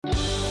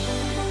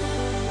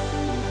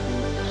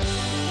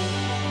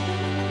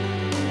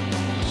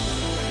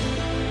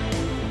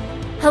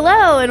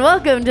Hello and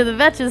welcome to the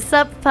Betches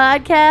Sup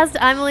podcast.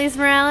 I'm Elise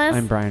Morales.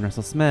 I'm Brian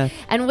Russell Smith.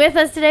 And with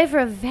us today for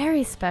a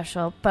very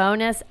special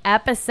bonus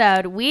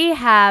episode, we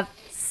have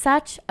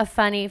such a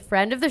funny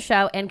friend of the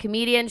show and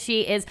comedian.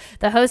 She is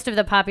the host of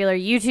the popular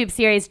YouTube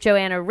series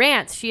Joanna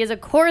Rants. She is a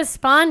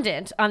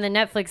correspondent on the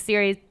Netflix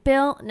series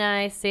Bill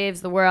Nye Saves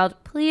the World.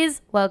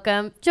 Please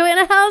welcome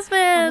Joanna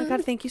Hausmann. Oh my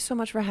God, thank you so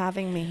much for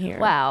having me here.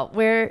 Wow,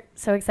 we're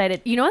so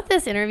excited. You know what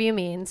this interview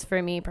means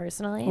for me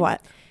personally?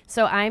 What?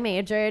 So I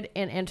majored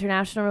in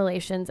international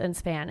relations and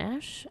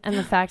Spanish, and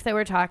the fact that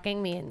we're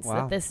talking means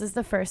that this is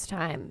the first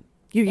time.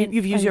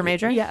 You've used your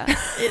major? Yeah.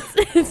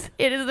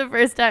 It is the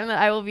first time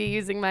that I will be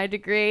using my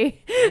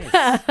degree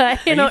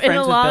Nice. in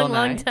a long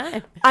Nye?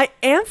 time. I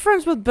am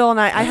friends with Bill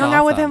Nye. I hung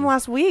out with him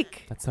last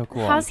week. That's so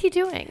cool. How's he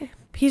doing?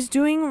 He's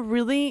doing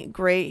really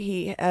great.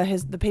 He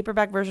the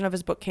paperback version of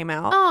his book came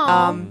out.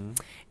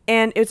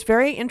 And it's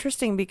very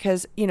interesting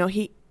because, you know,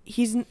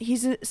 he's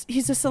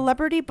a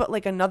celebrity, but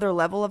like another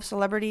level of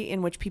celebrity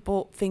in which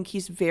people think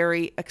he's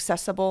very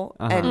accessible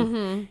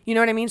and you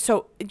know what I mean?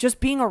 So just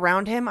being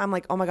around him, I'm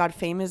like, oh my God,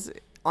 fame is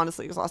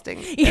honestly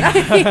exhausting.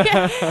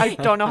 I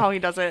don't know how he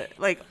does it.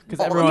 Like, because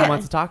everyone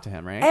wants to talk to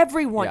him, right?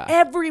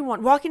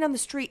 Everyone walking down the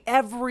street,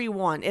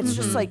 everyone. It's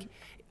just like,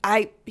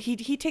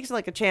 he takes it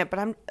like a champ,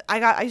 but I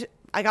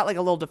got like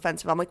a little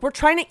defensive. I'm like, we're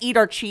trying to eat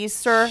our cheese,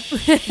 sir.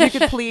 You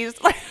could please.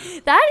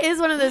 That is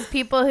one of those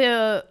people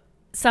who,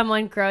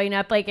 someone growing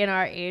up like in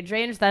our age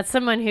range, that's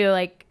someone who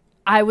like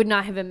I would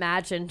not have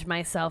imagined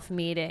myself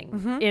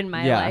meeting in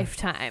my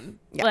lifetime.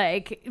 Yeah.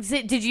 Like,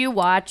 did you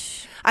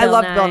watch I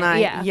loved Bill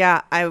Nye.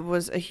 Yeah. I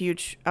was a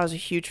huge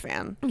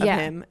fan of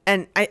him,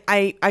 and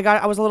I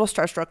was a little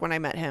starstruck when I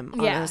met him.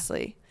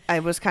 Honestly, I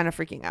was kind of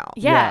freaking out.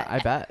 Yeah, I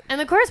bet. And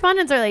the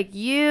correspondents are like,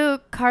 you,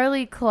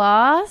 Carly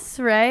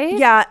Kloss, right?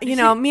 Yeah, you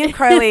know, me and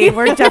Carly,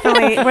 we're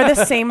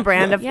the same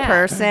brand of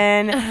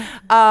person.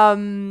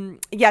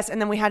 Yes,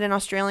 and then we had an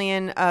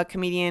Australian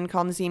comedian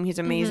called Nazim. He's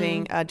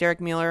amazing.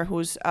 Derek Mueller,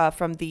 who's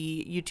from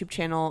the YouTube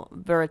channel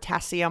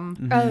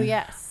Veritasium. Oh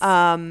yes.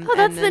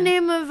 That's the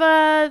name of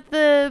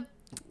the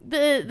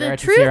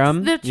truth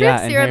serum? The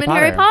truth serum in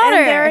Harry Potter.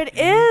 And there it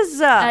is.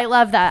 I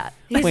love that.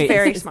 He's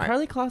very smart. Is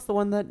Carly Kloss the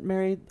one that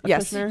married a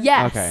Yes. prisoner?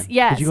 Yes. Okay.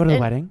 Yes. Did you go to the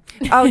wedding?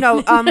 Oh no,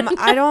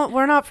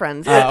 we're not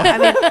friends.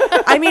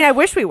 I mean, I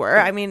wish we were.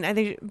 I mean, I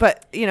think,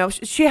 but you know,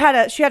 she had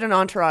an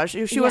entourage.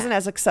 She wasn't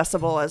as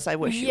accessible as I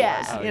wish she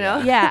was. You know?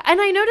 Yeah.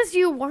 And I noticed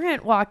you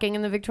weren't walking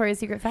in the Victoria's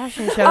Secret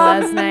fashion show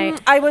last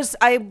night. I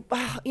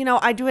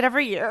do it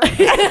every year.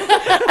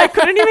 I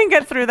couldn't even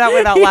get through that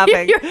without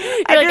laughing.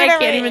 I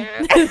can't even.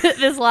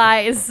 This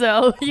lie is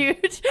so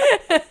huge.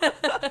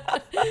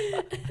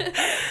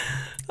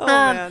 Oh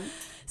man.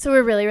 So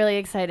we're really, really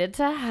excited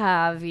to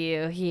have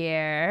you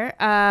here.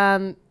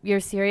 Your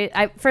series,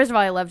 first of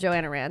all, I love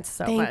Joanna Rants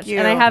so much. Thank you.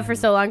 And I have for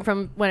so long,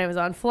 from when it was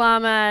on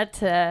Flama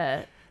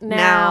to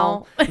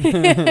now.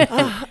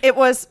 It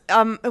was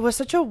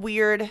such a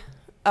weird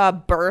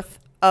birth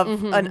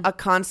of a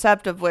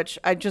concept of which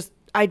I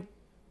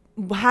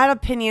had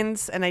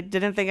opinions and I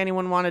didn't think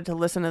anyone wanted to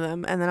listen to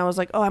them, and then I was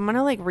like, I'm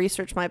gonna like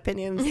research my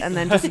opinions and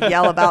then just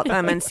yell about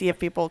them and see if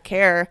people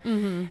care.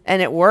 And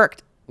it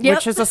worked. Yep.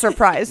 Which is a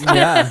surprise.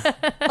 Yeah.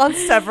 On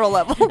several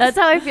levels. That's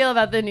how I feel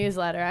about the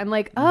newsletter. I'm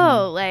like,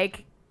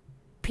 like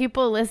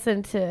people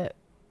listen to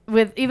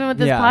even with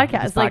this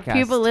podcast. Like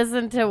people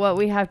listen to what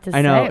we have to say.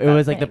 I know. It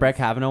was like things. the Brett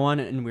Kavanaugh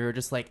one, and we were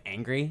just like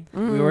angry.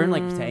 We weren't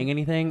like saying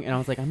anything, and I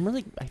was like,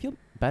 I feel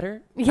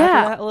better after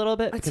that a little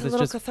bit. It's a because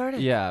little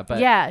cathartic. Yeah, but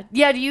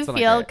do you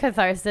feel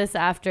catharsis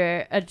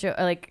after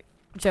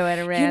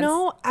Joanna Rants? You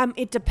know,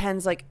 it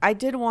depends. Like, I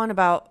did one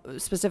about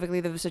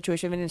specifically the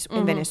situation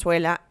in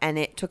Venezuela, and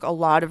it took a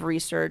lot of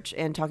research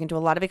and talking to a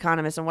lot of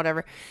economists and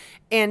whatever.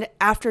 And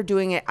after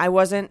doing it, I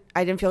was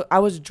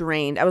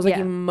drained. I was like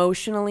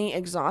emotionally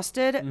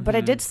exhausted, but I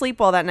did sleep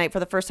well that night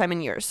for the first time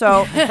in years.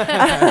 So,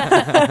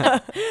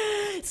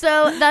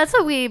 so that's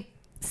what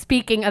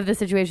speaking of the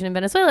situation in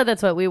Venezuela,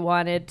 that's what we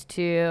wanted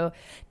to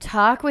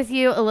talk with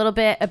you a little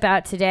bit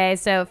about today.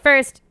 So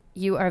first,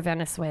 you are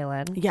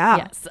Venezuelan. Yeah.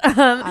 Yes.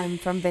 I'm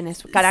from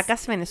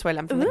Caracas, Venezuela.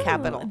 I'm from the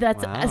capital.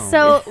 That's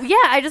so. Yeah,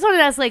 I just wanted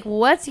to ask, like,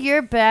 what's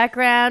your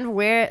background?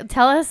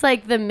 Tell us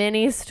like the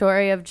mini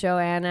story of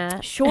Joanna.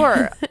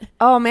 Sure.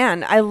 Oh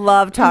man, I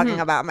love talking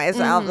about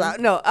myself.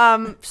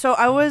 No. So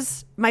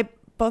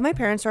both my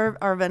parents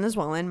are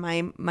Venezuelan.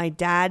 My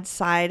dad's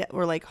side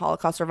were like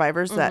Holocaust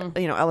survivors that,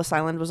 you know, Ellis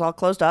Island was all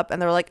closed up,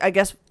 and they were like, I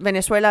guess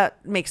Venezuela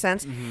makes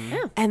sense.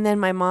 Yeah. And then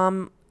my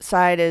mom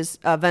side is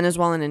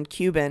Venezuelan and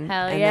Cuban.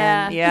 Hell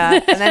and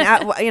yeah. And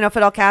then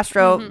Fidel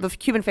Castro, the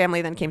Cuban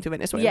family then came to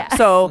Venezuela. Yeah.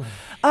 So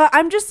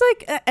I'm just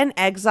like an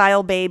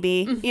exile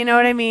baby. You know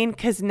what I mean?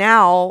 Because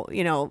now,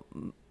 you know,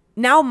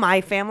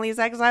 my family is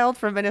exiled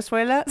from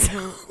Venezuela.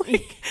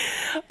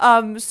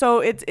 So, so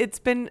it's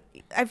been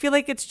I feel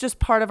like it's just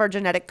part of our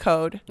genetic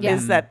code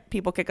is that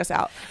people kick us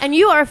out. And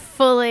you are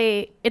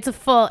it's a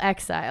full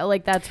exile.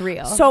 Like, that's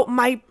real. So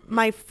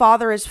my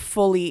father is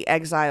fully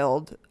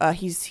exiled.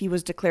 He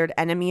was declared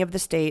enemy of the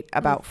state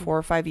about 4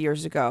 or 5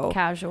 years ago.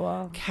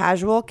 Casual.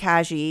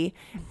 Kaji.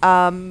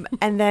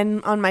 And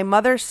then on my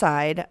mother's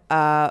side,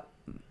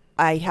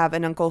 I have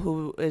an uncle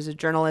who is a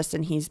journalist,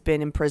 and he's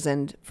been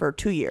imprisoned for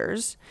 2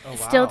 years. Oh, wow.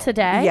 Still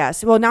today?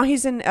 Yes. Well, now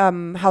he's in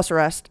house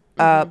arrest.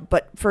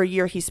 But for a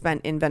year he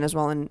spent in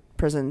Venezuelan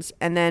prisons.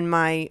 And then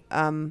my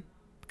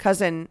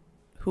cousin,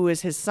 who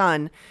is his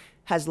son,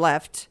 has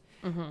left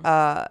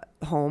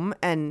home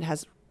and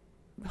has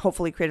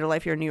hopefully created a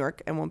life here in New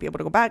York and won't be able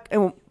to go back.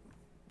 And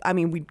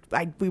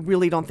we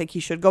really don't think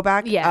he should go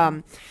back. Yeah.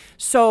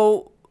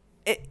 So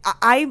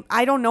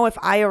I don't know if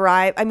I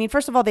arrive. I mean,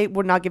 first of all, they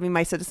would not give me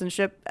my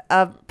citizenship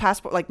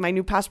passport, like my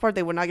new passport.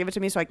 They would not give it to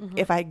me. So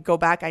if I go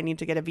back, I need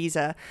to get a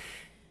visa.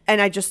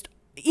 And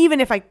even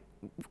if I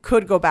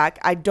could go back,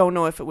 I don't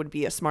know if it would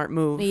be a smart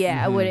move.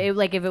 Yeah,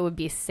 if it would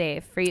be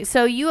safe for you.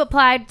 So you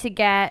applied to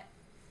get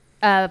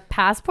a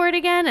passport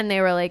again, and they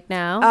were like,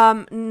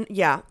 no.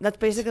 Yeah, that's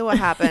basically what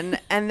happened.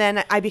 And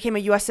then I became a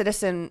U.S.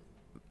 citizen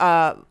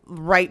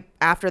right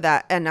after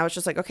that, and I was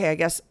just like, okay, I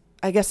guess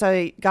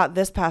I got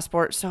this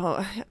passport,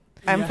 so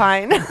I'm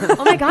fine.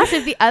 Oh my gosh,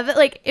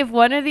 if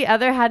one or the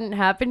other hadn't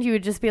happened, you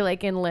would just be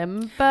like in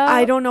limbo.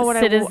 I don't know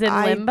what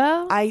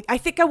limbo. I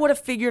think I would have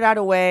figured out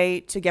a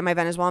way to get my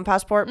Venezuelan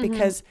passport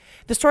because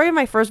the story of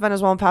my first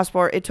Venezuelan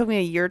passport, it took me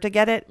a year to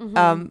get it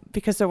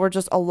because there were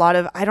just a lot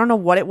of, I don't know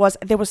what it was.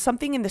 There was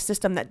something in the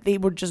system that they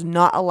would just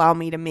not allow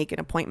me to make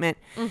an appointment.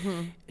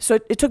 So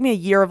it took me a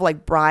year of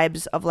like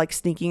bribes of like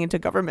sneaking into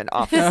government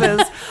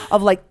offices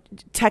of like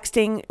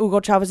texting Hugo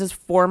Chavez's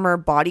former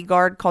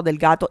bodyguard called El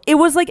Gato. It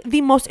was like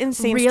the most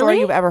insane story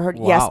you've ever heard.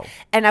 Wow. Yes.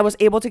 And I was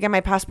able to get my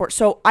passport.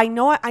 So I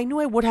knew I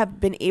would have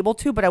been able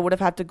to, but I would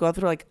have had to go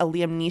through like a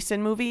Liam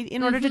Neeson movie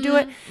in order to do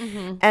it.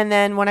 And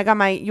then when I got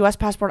my US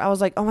passport, I was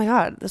like, oh my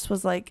God, this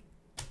was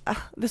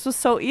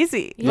so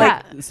easy.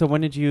 Yeah. So when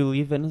did you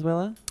leave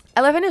Venezuela?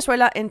 I left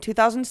Venezuela in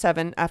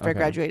 2007 after I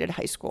graduated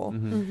high school.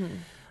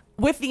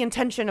 With the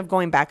intention of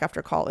going back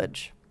after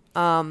college.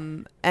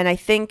 And I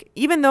think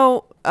even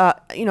though,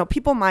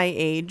 people my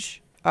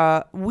age,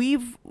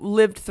 we've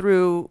lived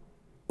through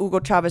Hugo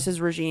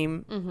Chavez's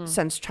regime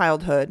since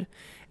childhood.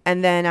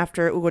 And then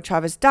after Hugo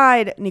Chavez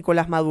died,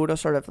 Nicolás Maduro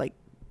sort of like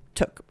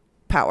took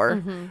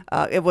power.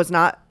 It was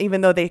not, even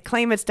though they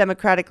claim it's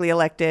democratically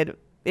elected,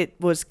 it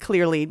was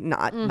clearly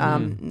not.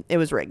 It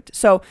was rigged.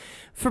 So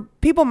for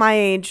people my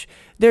age,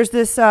 there's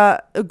this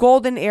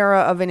golden era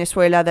of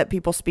Venezuela that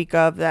people speak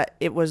of, that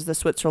it was the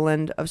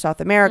Switzerland of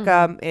South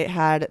America. It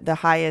had the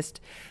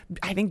highest,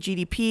 I think,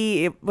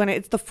 GDP.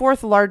 It's the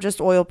fourth largest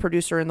oil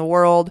producer in the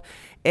world.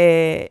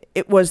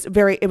 It was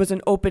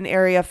an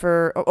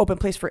open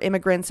place for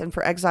immigrants and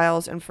for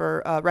exiles and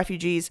for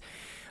refugees.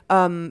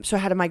 So I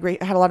had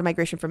a lot of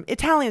migration from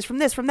Italians, from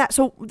this, from that.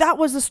 So that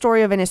was the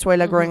story of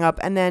Venezuela growing up.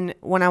 And then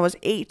when I was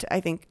 8, I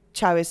think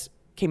Chavez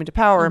came into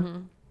power,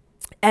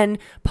 and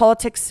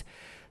politics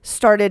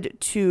started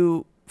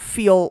to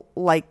feel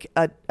like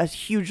a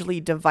hugely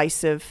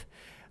divisive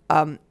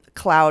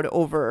cloud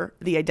over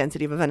the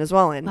identity of a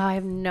Venezuelan. I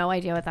have no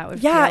idea what that would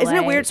feel like. Isn't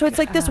it weird? So it's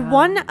like this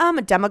one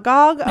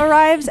demagogue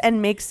arrives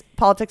and makes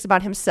politics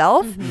about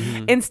himself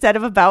instead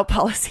of about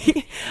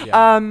policy.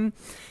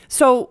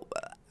 So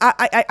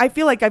I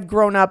feel like I've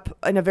grown up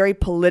in a very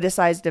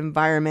politicized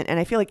environment, and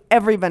I feel like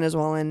every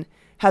Venezuelan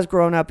has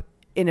grown up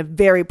in a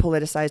very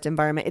politicized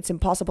environment. It's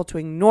impossible to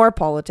ignore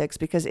politics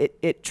because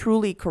it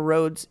truly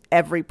corrodes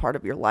every part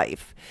of your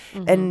life.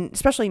 And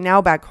especially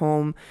now back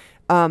home,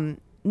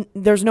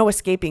 there's no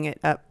escaping it.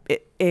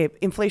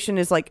 Inflation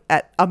is like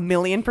at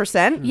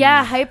 1,000,000%.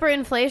 Yeah,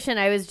 hyperinflation.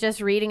 I was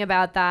just reading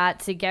about that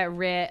to get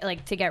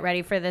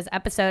ready for this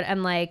episode,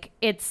 and like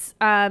it's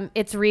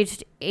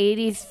reached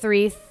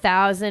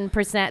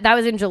 83,000%. That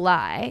was in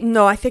July.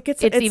 No, I think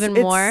it's even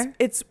more.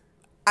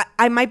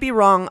 I might be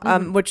wrong,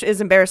 which is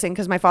embarrassing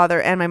because my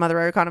father and my mother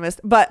are economists.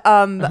 But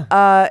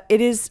it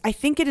is. I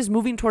think it is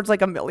moving towards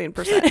like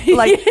 1,000,000%.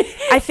 Like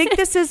I think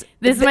this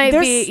might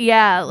be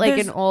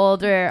an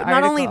older. Not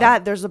article. only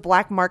that, there's a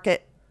black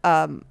market.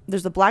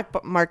 There's the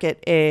black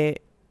market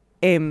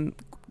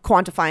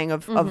quantifying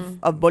of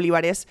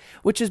bolívares,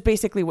 which is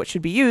basically what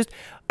should be used,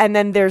 and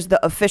then there's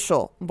the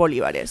official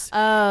bolívares.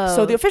 Oh,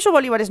 so the official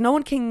bolívares, no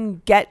one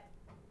can get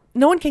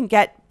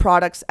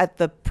products at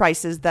the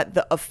prices that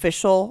the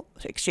official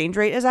exchange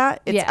rate is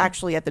at. It's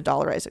actually at the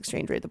dollarized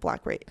exchange rate, the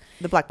black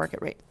market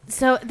rate.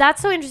 So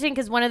that's so interesting,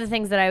 because one of the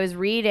things that I was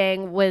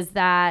reading was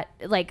that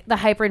like the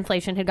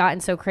hyperinflation had gotten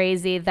so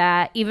crazy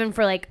that even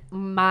for like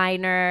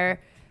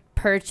minor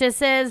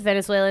purchases,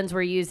 Venezuelans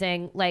were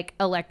using like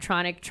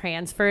electronic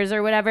transfers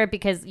or whatever,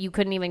 because you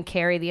couldn't even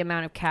carry the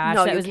amount of cash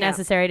that was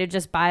necessary to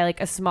just buy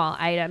like a small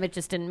item. It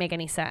just didn't make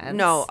any sense.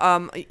 No,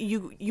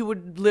 you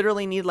would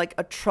literally need like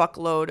a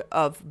truckload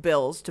of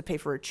bills to pay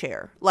for a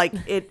chair. Like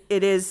it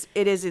is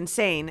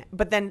insane.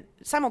 But then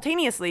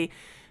simultaneously,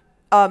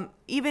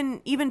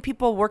 even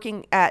people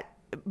working at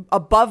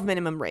above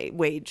minimum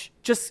wage.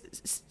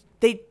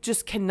 They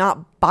just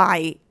cannot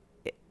buy.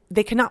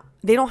 They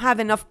don't have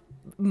enough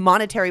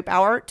monetary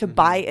power to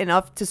buy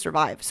enough to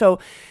survive. So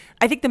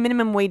I think the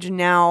minimum wage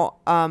now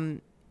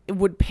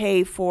would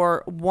pay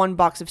for one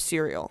box of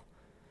cereal,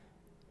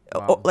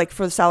 like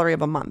for the salary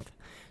of a month.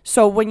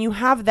 So when you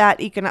have that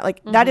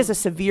that is a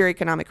severe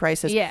economic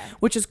crisis,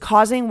 which is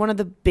causing one of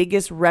the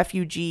biggest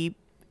refugee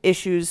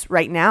issues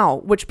right now,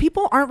 which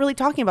people aren't really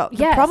talking about.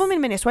 The problem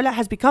in Venezuela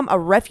has become a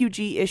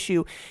refugee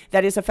issue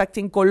that is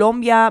affecting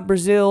Colombia,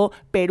 Brazil,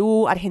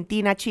 Peru,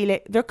 Argentina,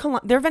 Chile.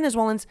 They're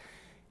Venezuelans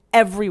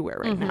everywhere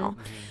right now.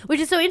 Which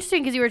is so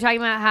interesting because you were talking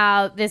about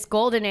how this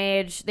golden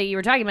age that you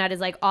were talking about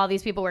is like all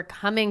these people were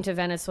coming to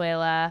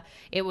Venezuela.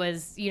 It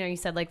was, you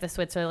said like the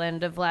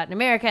Switzerland of Latin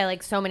America,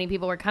 like so many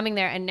people were coming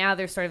there, and now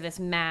there's sort of this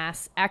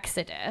mass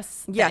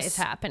exodus that is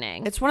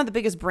happening. It's one of the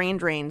biggest brain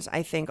drains,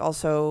 I think,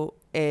 also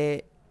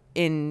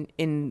in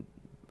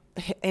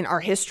our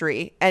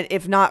history, and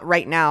if not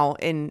right now.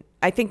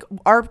 I think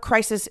our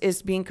crisis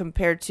is being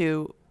compared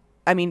to,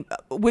 I mean,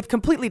 with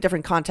completely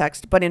different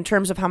context, but in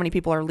terms of how many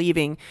people are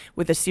leaving,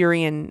 with the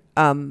Syrian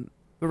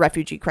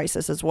refugee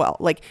crisis as well.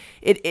 Like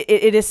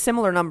it is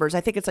similar numbers.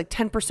 I think it's like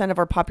 10% of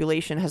our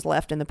population has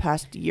left in the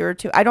past year or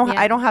two. I don't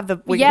have the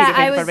Wikipedia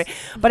thing in front of me,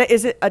 but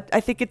is it? I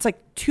think it's like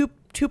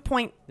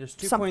There's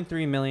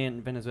 2.3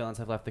 million Venezuelans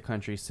have left the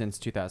country since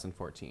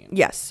 2014.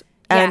 Yes.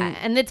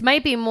 And it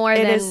might be more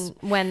than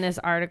when this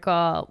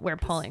article we're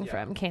pulling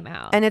from came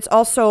out. And it's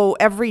also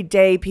every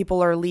day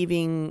people are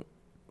leaving.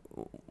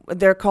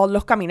 They're called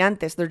los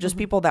caminantes. They're just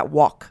people that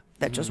walk,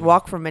 just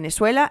walk from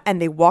Venezuela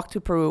and they walk to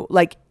Peru.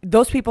 Like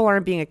those people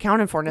aren't being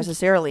accounted for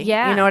necessarily.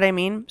 Yeah. You know what I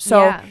mean?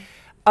 So,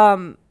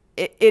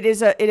 it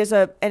is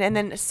and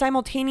then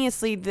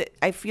simultaneously,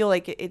 I feel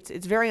like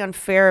it's very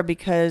unfair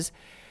because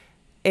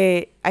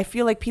I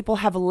feel like people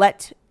have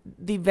let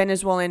the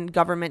Venezuelan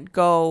government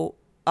go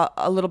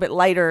a little bit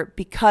lighter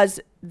because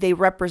they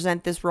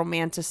represent this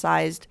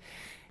romanticized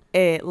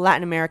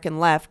Latin American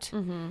left,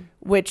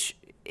 which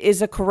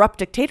is a corrupt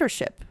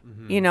dictatorship.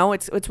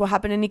 It's what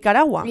happened in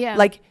Nicaragua. Yeah.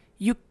 Like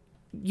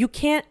you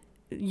can't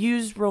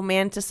use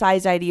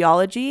romanticized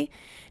ideology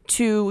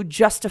to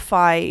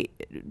justify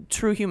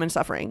true human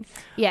suffering.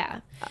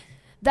 Yeah.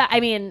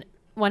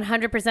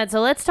 100%.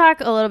 So let's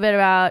talk a little bit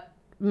about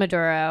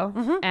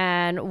Maduro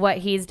and what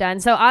he's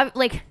done. So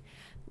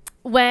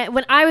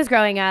when I was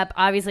growing up,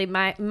 obviously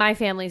my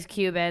family's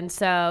Cuban,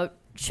 so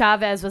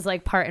Chavez was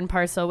like part and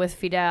parcel with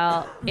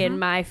Fidel in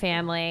my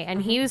family,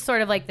 and he was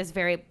sort of like this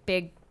very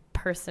big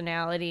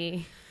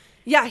personality.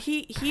 Yeah,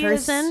 he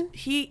person.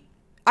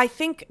 I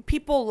think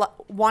people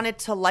wanted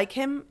to like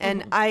him,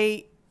 and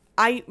I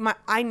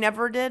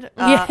never did.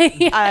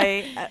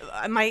 I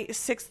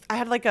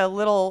had like a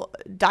little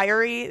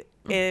diary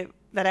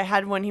that I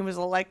had when he was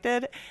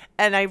elected,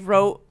 and I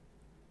wrote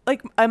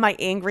like my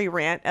angry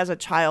rant as a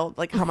child,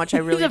 like how much I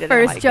really didn't like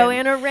him. The first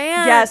Joanna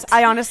rant. Yes,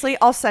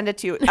 I'll send it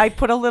to you. I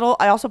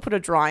also put a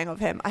drawing of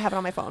him. I have it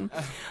on my phone.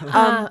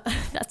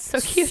 That's so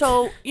cute.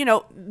 So,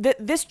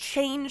 this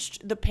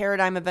changed the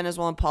paradigm of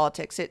Venezuelan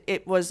politics.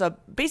 It was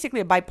basically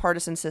a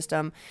bipartisan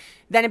system.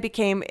 Then it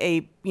became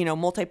a,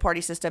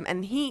 multi-party system.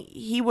 And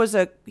he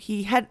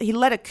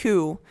led a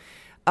coup,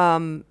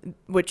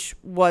 which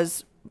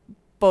was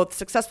both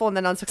successful and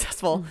then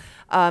unsuccessful.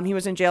 He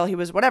was in jail. He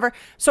was whatever.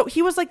 So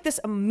he was like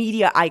this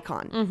media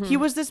icon. He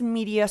was this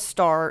media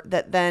star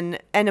and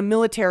a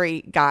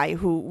military guy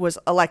who was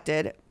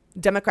elected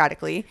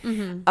democratically.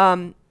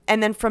 And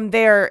then from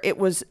there, it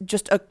was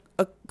just a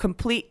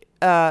complete,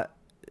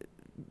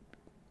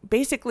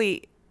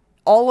 basically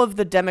all of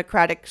the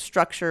democratic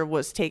structure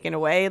was taken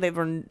away.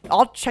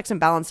 All checks and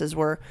balances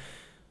were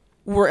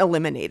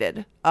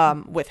eliminated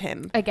with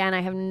him. Again, I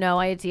have no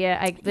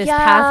idea. This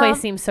pathway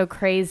seems so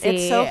crazy.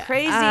 It's so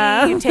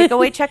crazy. You take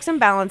away checks and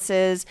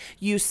balances.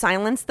 You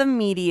silence the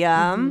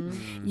media.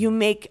 You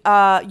make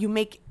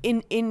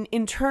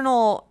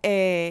internal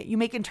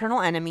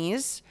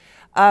enemies.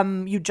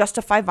 You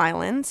justify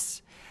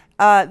violence.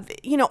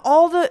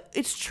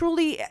 It's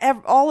truly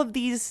all of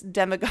these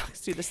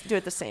demagogues do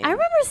it the same. I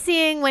remember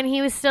seeing when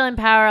he was still in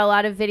power a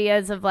lot of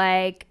videos of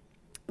like,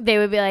 they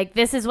would be like,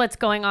 this is what's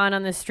going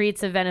on the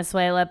streets of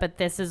Venezuela, but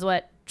this is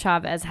what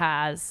Chavez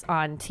has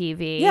on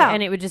TV. Yeah.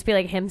 And it would just be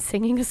like him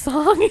singing a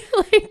song.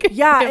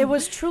 It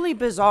was truly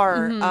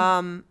bizarre.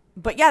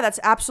 But yeah, that's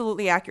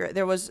absolutely accurate.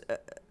 There was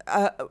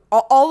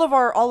all of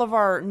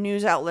our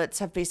news outlets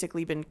have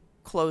basically been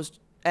closed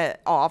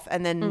off,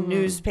 and then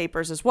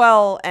newspapers as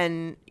well.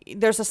 And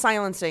there's a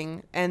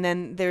silencing, and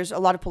then there's a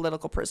lot of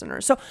political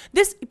prisoners. So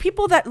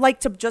people that like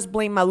to just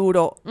blame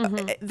Maduro,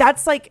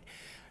 that's like...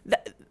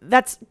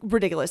 That's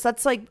ridiculous.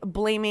 That's like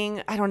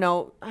blaming, I don't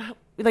know,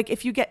 like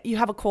if you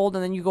have a cold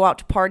and then you go out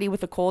to party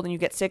with a cold and you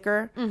get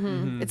sicker.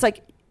 It's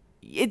like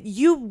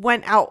you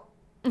went out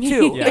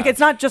too. Yeah. Like it's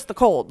not just the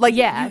cold. Like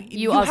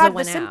you also had the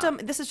went symptom.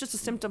 out. This is just a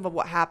symptom of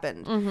what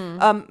happened.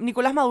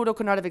 Nicolás Maduro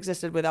could not have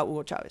existed without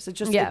Hugo Chavez. It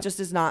just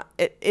is not.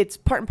 It's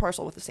part and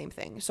parcel with the same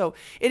thing. So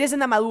it isn't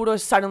that Maduro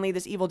is suddenly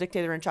this evil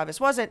dictator and Chavez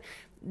wasn't.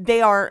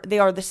 They are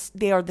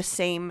the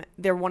same.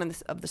 They're one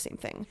of the same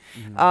thing.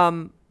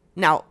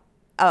 Now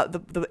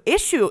the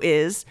issue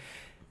is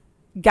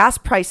gas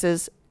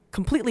prices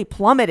completely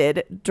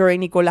plummeted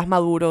during Nicolás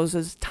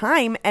Maduro's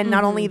time. And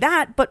not only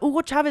that, but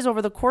Hugo Chavez,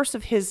 over the course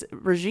of his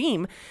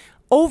regime,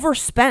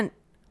 overspent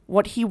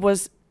what he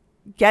was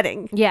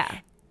getting.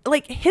 Yeah.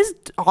 Like his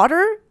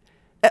daughter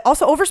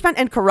also overspent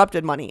and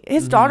corrupted money.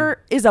 His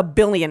daughter is a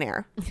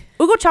billionaire.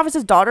 Hugo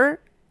Chavez's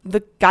daughter,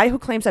 the guy who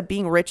claims that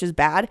being rich is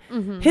bad,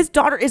 his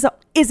daughter is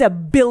a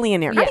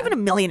billionaire, not even a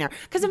millionaire.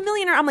 Because a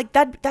millionaire, I'm like,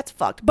 that's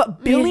fucked.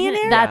 But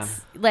billionaire,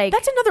 that's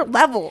another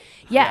level.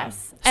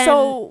 Yes. Yeah.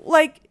 So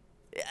like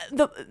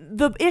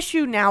the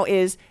issue now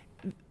is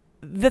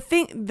this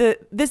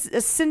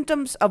is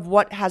symptoms of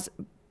what has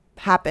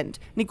happened.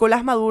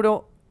 Nicolás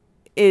Maduro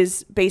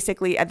is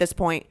basically at this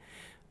point,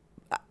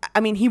 I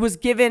mean, he was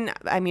given,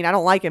 I mean, I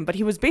don't like him, but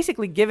he was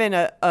basically given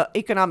a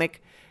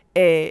economic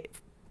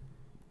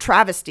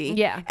travesty.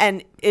 Yeah.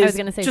 And I was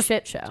going to say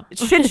shit show.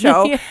 Shit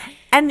show. Yeah.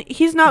 And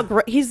he's not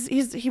great.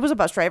 He was a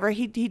bus driver.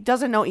 He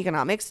doesn't know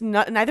economics.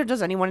 Neither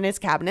does anyone in his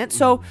cabinet.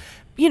 So,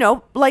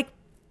 like,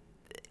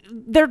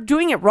 they're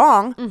doing it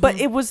wrong, but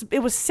it was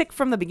sick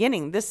from the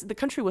beginning. The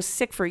country was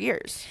sick for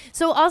years.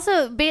 So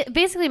also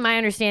basically my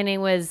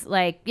understanding was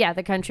like, yeah,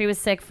 the country was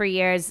sick for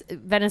years.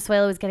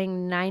 Venezuela was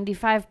getting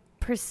 95%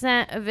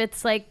 of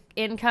its like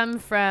income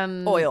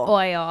from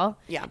oil.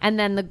 Yeah. And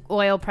then the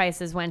oil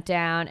prices went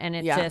down and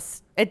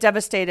it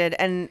devastated,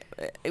 and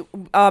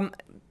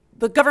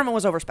the government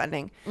was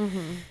overspending.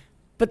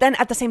 But then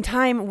at the same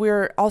time,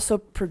 we're also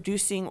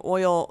producing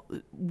oil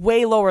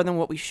way lower than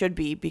what we should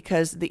be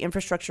because the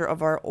infrastructure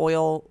of our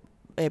oil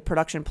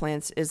production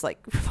plants is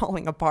like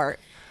falling apart.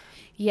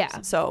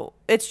 Yeah. So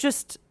it's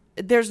just,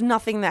 there's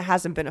nothing that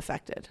hasn't been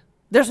affected.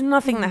 There's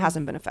nothing that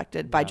hasn't been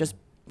affected by just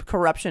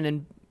corruption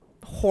and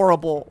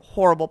horrible,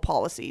 horrible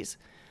policies.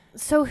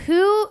 So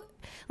who,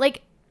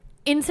 like,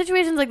 in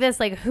situations like this,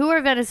 like, who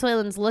are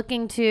Venezuelans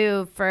looking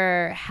to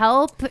for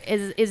help?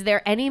 Is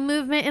there any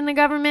movement in the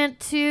government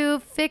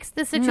to fix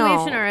the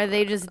situation, or are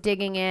they just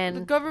digging in?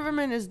 The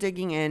government is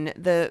digging in.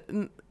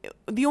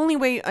 The only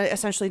way,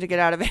 essentially, to get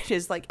out of it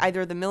is, like,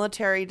 either the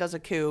military does a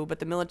coup, but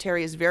the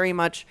military is very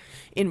much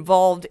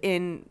involved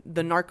in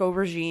the narco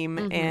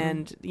regime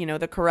and,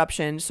 the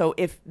corruption. So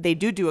if they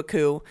do a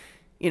coup,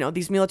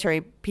 these military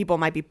people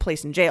might be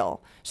placed in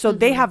jail. So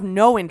they have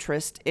no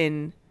interest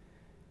in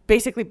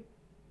basically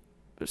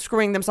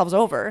screwing themselves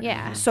over.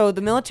 Yeah. So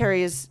the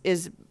military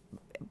is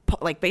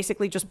like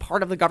basically just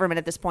part of the government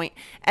at this point.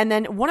 And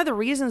then one of the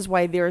reasons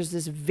why there's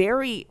this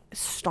very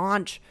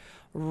staunch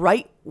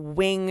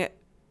right-wing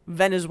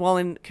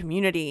Venezuelan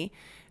community,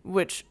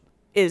 which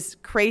is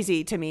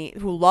crazy to me,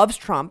 who loves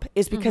Trump,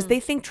 is because they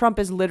think Trump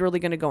is literally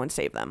going to go and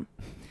save them.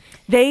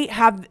 They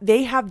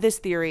have this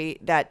theory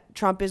that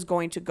Trump is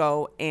going to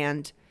go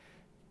and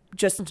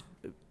just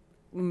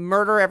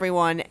murder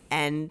everyone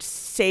and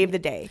save the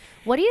day.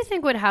 What do you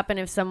think would happen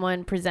if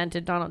someone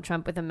presented Donald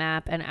Trump with a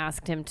map and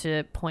asked him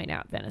to point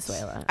out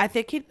Venezuela? I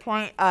think he'd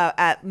point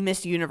at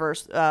Miss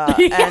Universe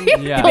and be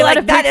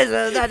like,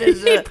 that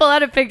is he'd pull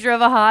out a picture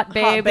of a hot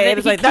babe.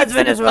 It's like, that's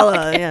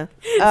Venezuela. Yeah.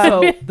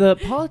 So the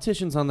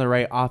politicians on the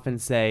right often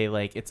say,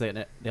 like,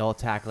 they'll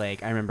attack,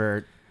 like, I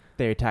remember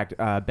they attacked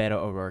Beto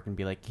O'Rourke and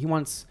be like, he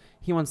wants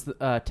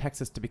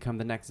Texas to become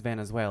the next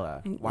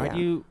Venezuela. Why do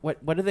you?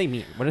 What do they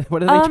mean? What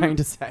are they trying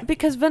to say?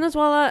 Because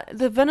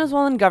the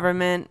Venezuelan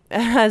government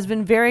has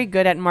been very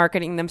good at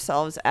marketing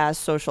themselves as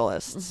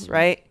socialists,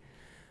 right?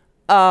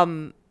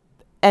 And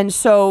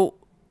so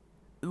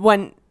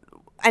when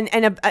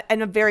and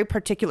a very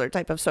particular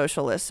type of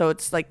socialist. So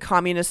it's like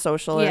communist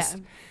socialist.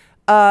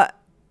 Yeah.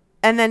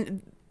 And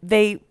then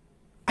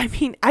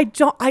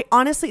I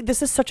honestly,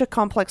 this is such a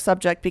complex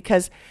subject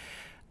because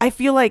I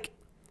feel like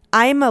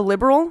I'm a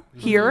liberal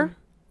here,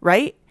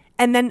 right?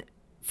 And then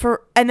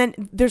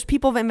there's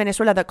people in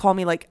Venezuela that call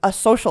me like a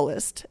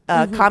socialist,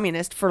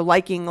 communist for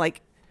liking like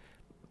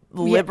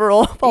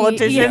liberal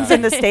politicians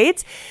in the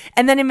States.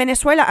 And then in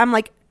Venezuela, I'm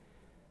like,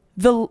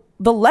 the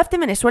left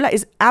in Venezuela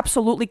is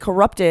absolutely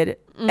corrupted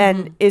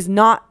and is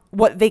not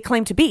what they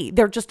claim to be.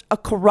 They're just a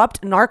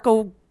corrupt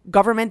narco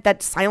government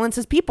that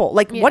silences people.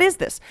 Like, what is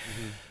this?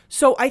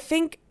 So I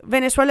think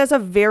Venezuela is a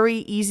very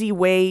easy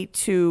way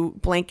to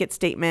blanket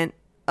statement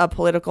a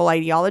political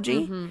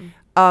ideology,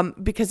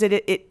 because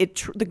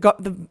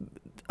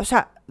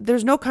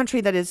there's no country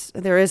that is,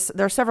 there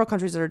are several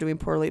countries that are doing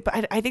poorly,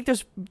 but I think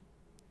there's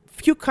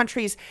few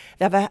countries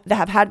that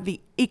have had the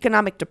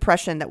economic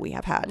depression that we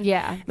have had.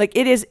 Yeah. Like,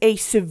 it is a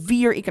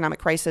severe economic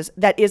crisis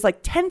that is like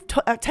 10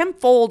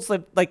 folds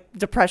like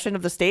depression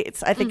of the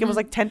States. I think it was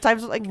like 10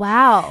 times. Like,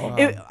 wow.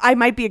 I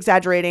might be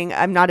exaggerating.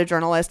 I'm not a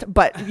journalist,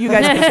 but you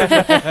guys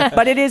can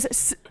but it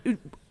is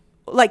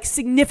like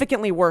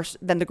significantly worse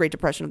than the Great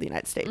Depression of the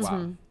United States.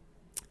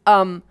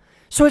 Wow.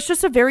 So it's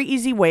just a very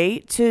easy way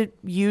to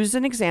use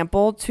an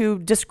example to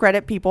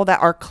discredit people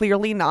that are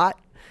clearly not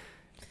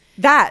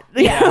that.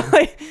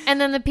 Yeah.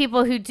 And then the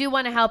people who do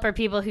want to help are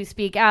people who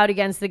speak out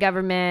against the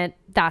government.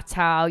 That's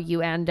how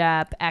you end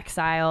up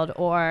exiled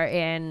or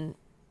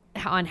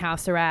on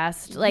house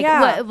arrest. Like,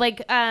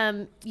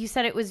 you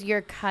said it was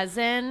your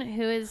cousin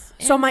who is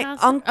in so my house?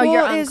 uncle,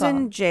 your is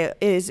in jail,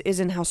 is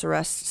in house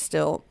arrest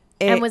still.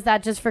 And was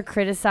that just for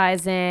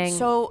criticizing?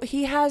 So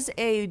he has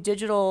a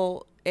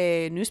digital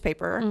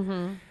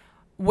newspaper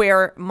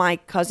where my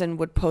cousin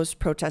would post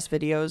protest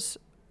videos,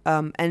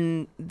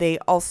 and they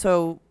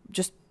also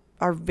just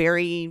are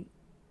very,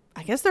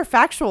 I guess they're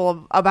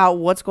factual about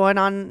what's going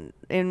on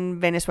in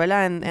Venezuela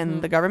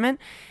and the government.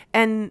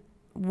 And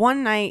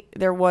one night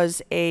there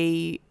was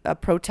a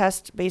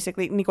protest.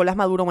 Basically, Nicolás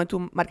Maduro went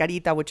to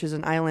Margarita, which is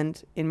an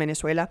island in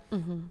Venezuela,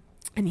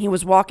 and he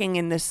was walking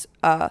in this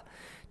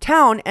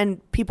town,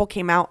 and people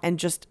came out and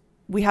just,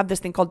 we have this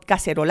thing called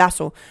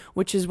cacerolazo,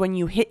 which is when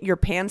you hit your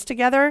pans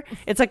together.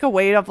 It's like a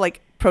way of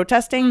like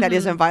protesting that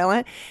isn't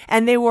violent.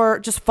 And they were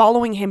just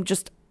following him,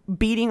 just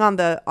beating on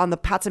the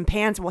pots and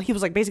pans while he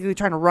was like basically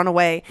trying to run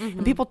away.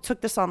 And people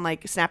took this on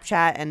like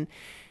Snapchat, and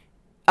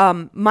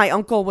my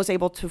uncle was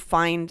able to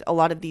find a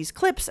lot of these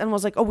clips and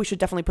was like, oh, we should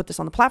definitely put this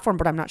on the platform,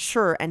 but I'm not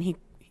sure. And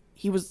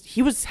he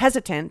was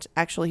hesitant,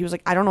 actually. He was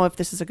like, I don't know if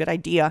this is a good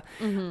idea.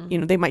 You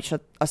know, they might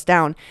shut us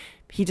down.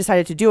 He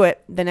decided to do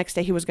it. The next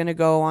day he was going to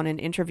go on a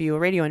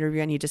radio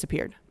interview, and he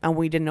disappeared, and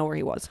we didn't know where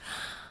he was.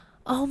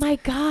 Oh my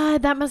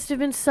God, that must have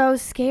been so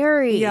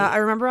scary. Yeah, I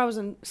remember I was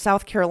in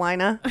South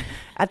Carolina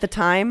at the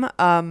time.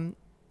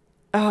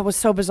 It was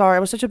so bizarre.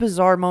 It was such a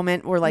bizarre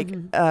moment where like,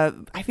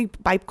 I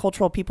think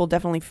bicultural people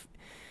definitely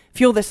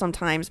feel this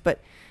sometimes, but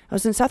I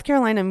was in South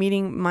Carolina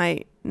meeting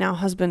my now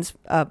husband's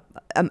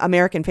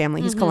American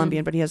family. He's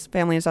Colombian, but he has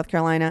family in South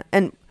Carolina.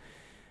 And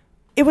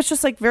it was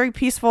just like very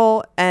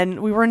peaceful. And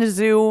we were in a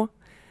zoo,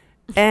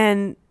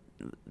 and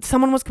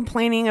someone was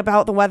complaining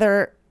about the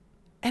weather.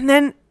 And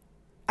then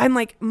I'm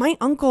like, my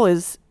uncle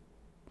is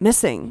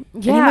missing. Yeah.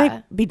 And he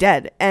might be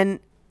dead. And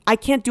I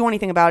can't do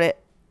anything about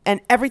it. And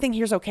everything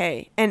here's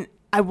okay. And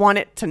I want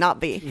it to not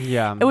be.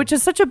 Yeah. Which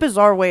is such a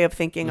bizarre way of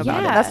thinking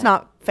about it. That's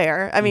not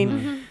fair. I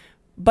mean,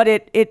 but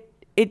it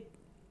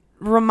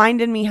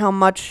reminded me how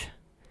much,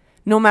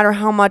 no matter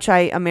how much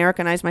I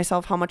Americanize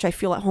myself, how much I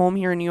feel at home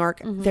here in New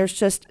York,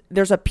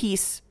 there's a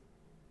piece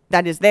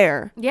that is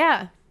there.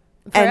 Yeah.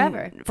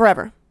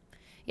 Forever.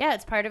 Yeah,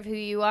 it's part of who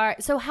you are.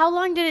 So how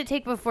long did it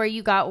take before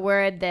you got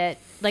word that,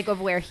 like,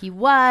 of where he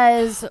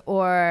was?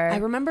 Or I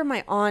remember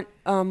my aunt,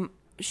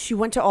 she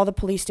went to all the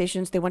police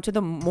stations. They went to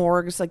the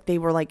morgues. Like, they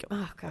were like,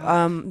 oh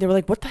God. They were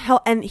like, what the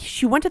hell? And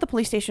she went to the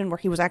police station where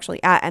he was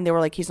actually at, and they were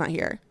like, he's not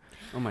here.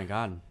 Oh my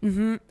God.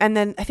 And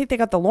then I think they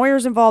got the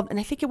lawyers involved, and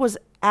I think it was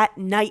at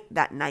night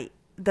that night.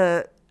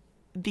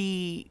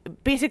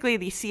 Basically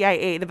the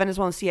CIA, the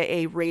Venezuelan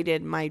CIA,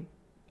 raided my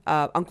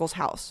uncle's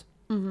house,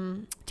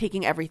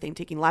 taking everything,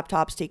 taking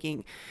laptops,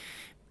 taking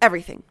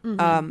everything,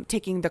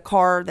 taking the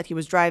car that he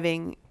was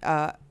driving.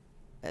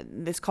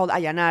 It's called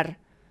allanar.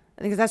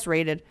 I think that's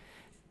raided.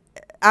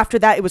 After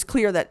that, it was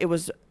clear that it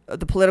was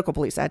the political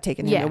police that had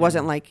taken him. It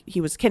wasn't like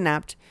he was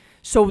kidnapped.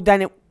 So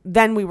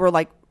then we were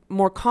like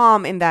more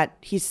calm in that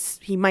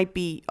he might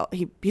be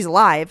he's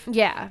alive.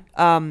 Yeah.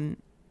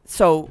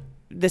 So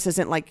this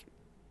isn't like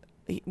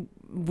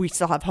we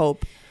still have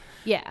hope.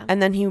 Yeah.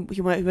 And then he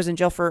was in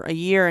jail for a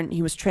year, and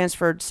he was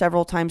transferred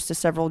several times to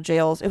several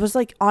jails. It was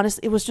like,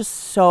 honestly, it was just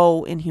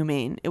so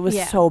inhumane. It was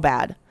so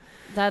bad.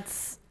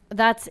 That's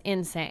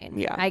insane.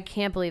 Yeah. I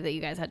can't believe that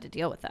you guys had to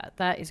deal with that.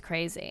 That is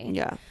crazy.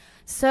 Yeah.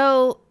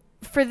 So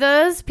for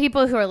those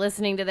people who are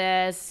listening to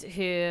this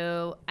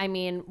who, I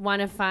mean,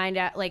 want to find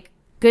out like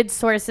good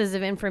sources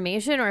of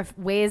information or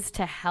ways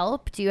to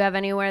help, do you have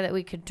anywhere that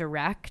we could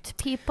direct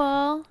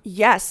people?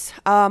 Yes.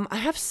 I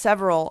have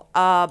several.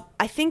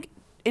 I think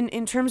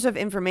in terms of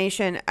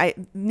information,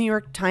 New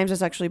York Times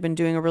has actually been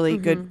doing a really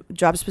good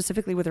job,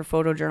 specifically with their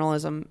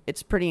photojournalism.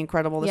 It's pretty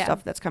incredible, the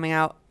stuff that's coming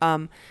out.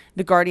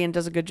 The Guardian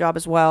does a good job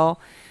as well.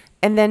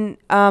 And then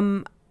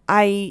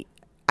I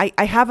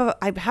have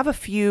a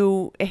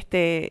few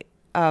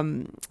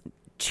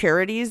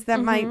charities that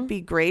might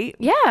be great.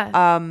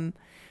 Yeah.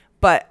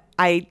 But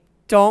I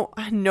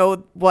don't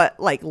know what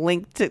like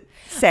link to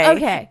say.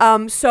 Okay.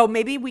 So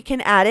maybe we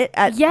can add it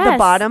at the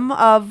bottom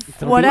of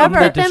whatever.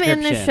 We'll put them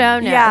in the show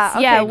notes. Yeah.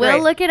 Okay,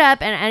 we'll look it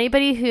up, and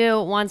anybody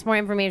who wants more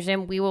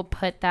information, we will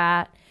put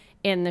that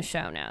in the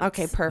show notes.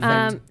 Okay,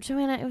 perfect.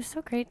 Joanna, it was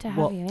so great to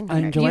have you in here.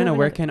 And Joanna,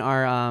 where can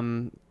our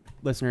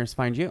listeners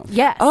find you?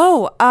 Yes.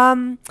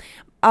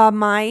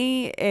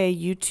 My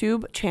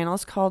YouTube channel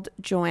is called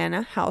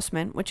Joanna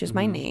Hausmann, which is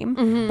my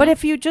name. But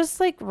if you just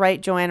like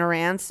write Joanna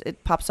Rants,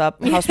 it pops up.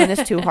 Hausmann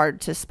is too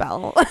hard to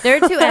spell. There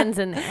are two N's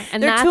in there,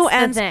 and that's two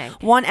N's, the thing.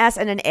 one S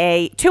and an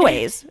A, two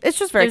A's. It's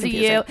just very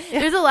confusing. A U.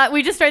 There's a lot.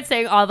 We just start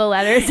saying all the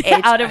letters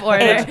out of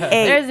order.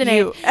 There's an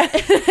A.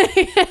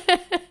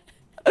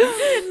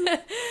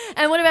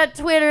 And what about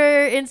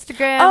Twitter,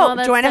 Instagram, Oh, all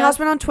that Joanna stuff?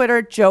 Hausmann on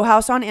Twitter, Joe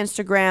House on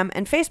Instagram,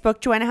 and Facebook,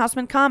 Joanna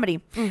Hausmann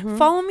Comedy.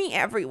 Follow me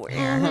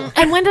everywhere.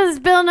 And when does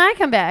Bill Nye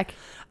come back?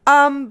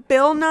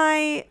 Bill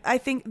Nye, I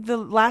think the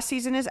last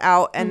season is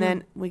out, and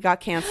then we got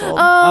canceled.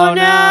 Oh,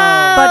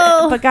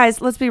 no. But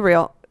guys, let's be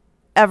real.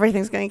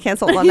 Everything's getting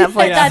canceled on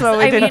Netflix, so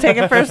we didn't take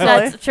it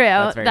personally. That's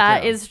true.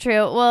 That is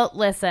true. Well,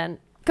 listen.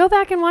 Go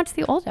back and watch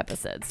the old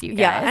episodes, you guys.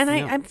 Yeah, and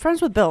I'm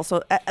friends with Bill,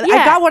 so I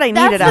got what I needed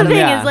out of it. That's the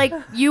thing is, like,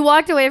 you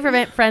walked away from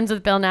it friends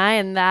with Bill Nye,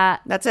 and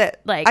that's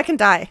it. Like, I can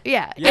die.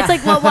 Yeah. It's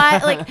like, well,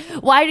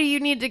 why do you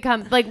need to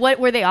come? Like, what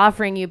were they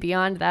offering you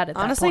beyond that at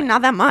Honestly, that point?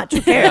 not that much.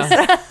 Who cares?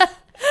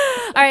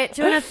 All right,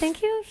 Joanna,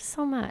 thank you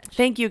so much.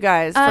 Thank you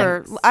guys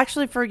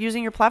for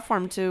using your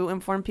platform to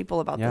inform people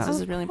about this.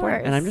 This is really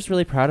important. And I'm just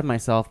really proud of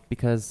myself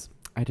because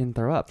I didn't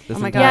throw up this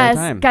entire yes,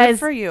 time. guys, good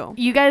for you.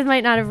 You guys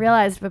might not have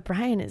realized, but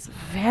Brian is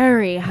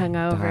very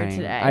hungover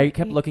today. I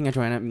kept looking at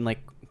Joanna and like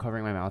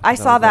covering my mouth. I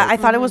saw that. I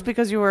thought it was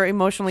because you were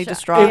emotionally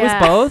distraught. It was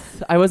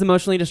both. I was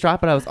emotionally distraught,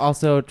 but I was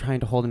also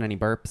trying to hold in any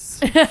burps.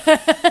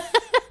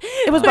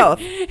 It was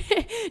both.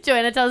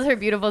 Joanna tells her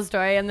beautiful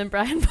story, and then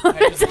Brian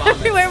vomits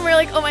everywhere, and we're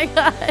like, oh my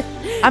God.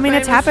 I mean,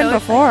 it's happened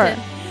before.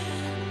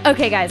 Excited.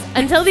 Okay, guys.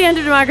 Until the end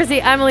of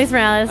democracy, I'm Elise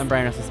Morales. I'm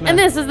Brian Russell Smith. And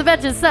this is the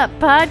Betches Up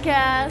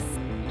podcast.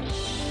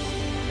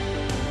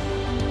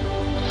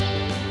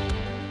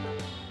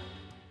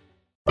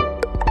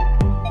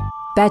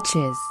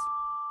 Betches.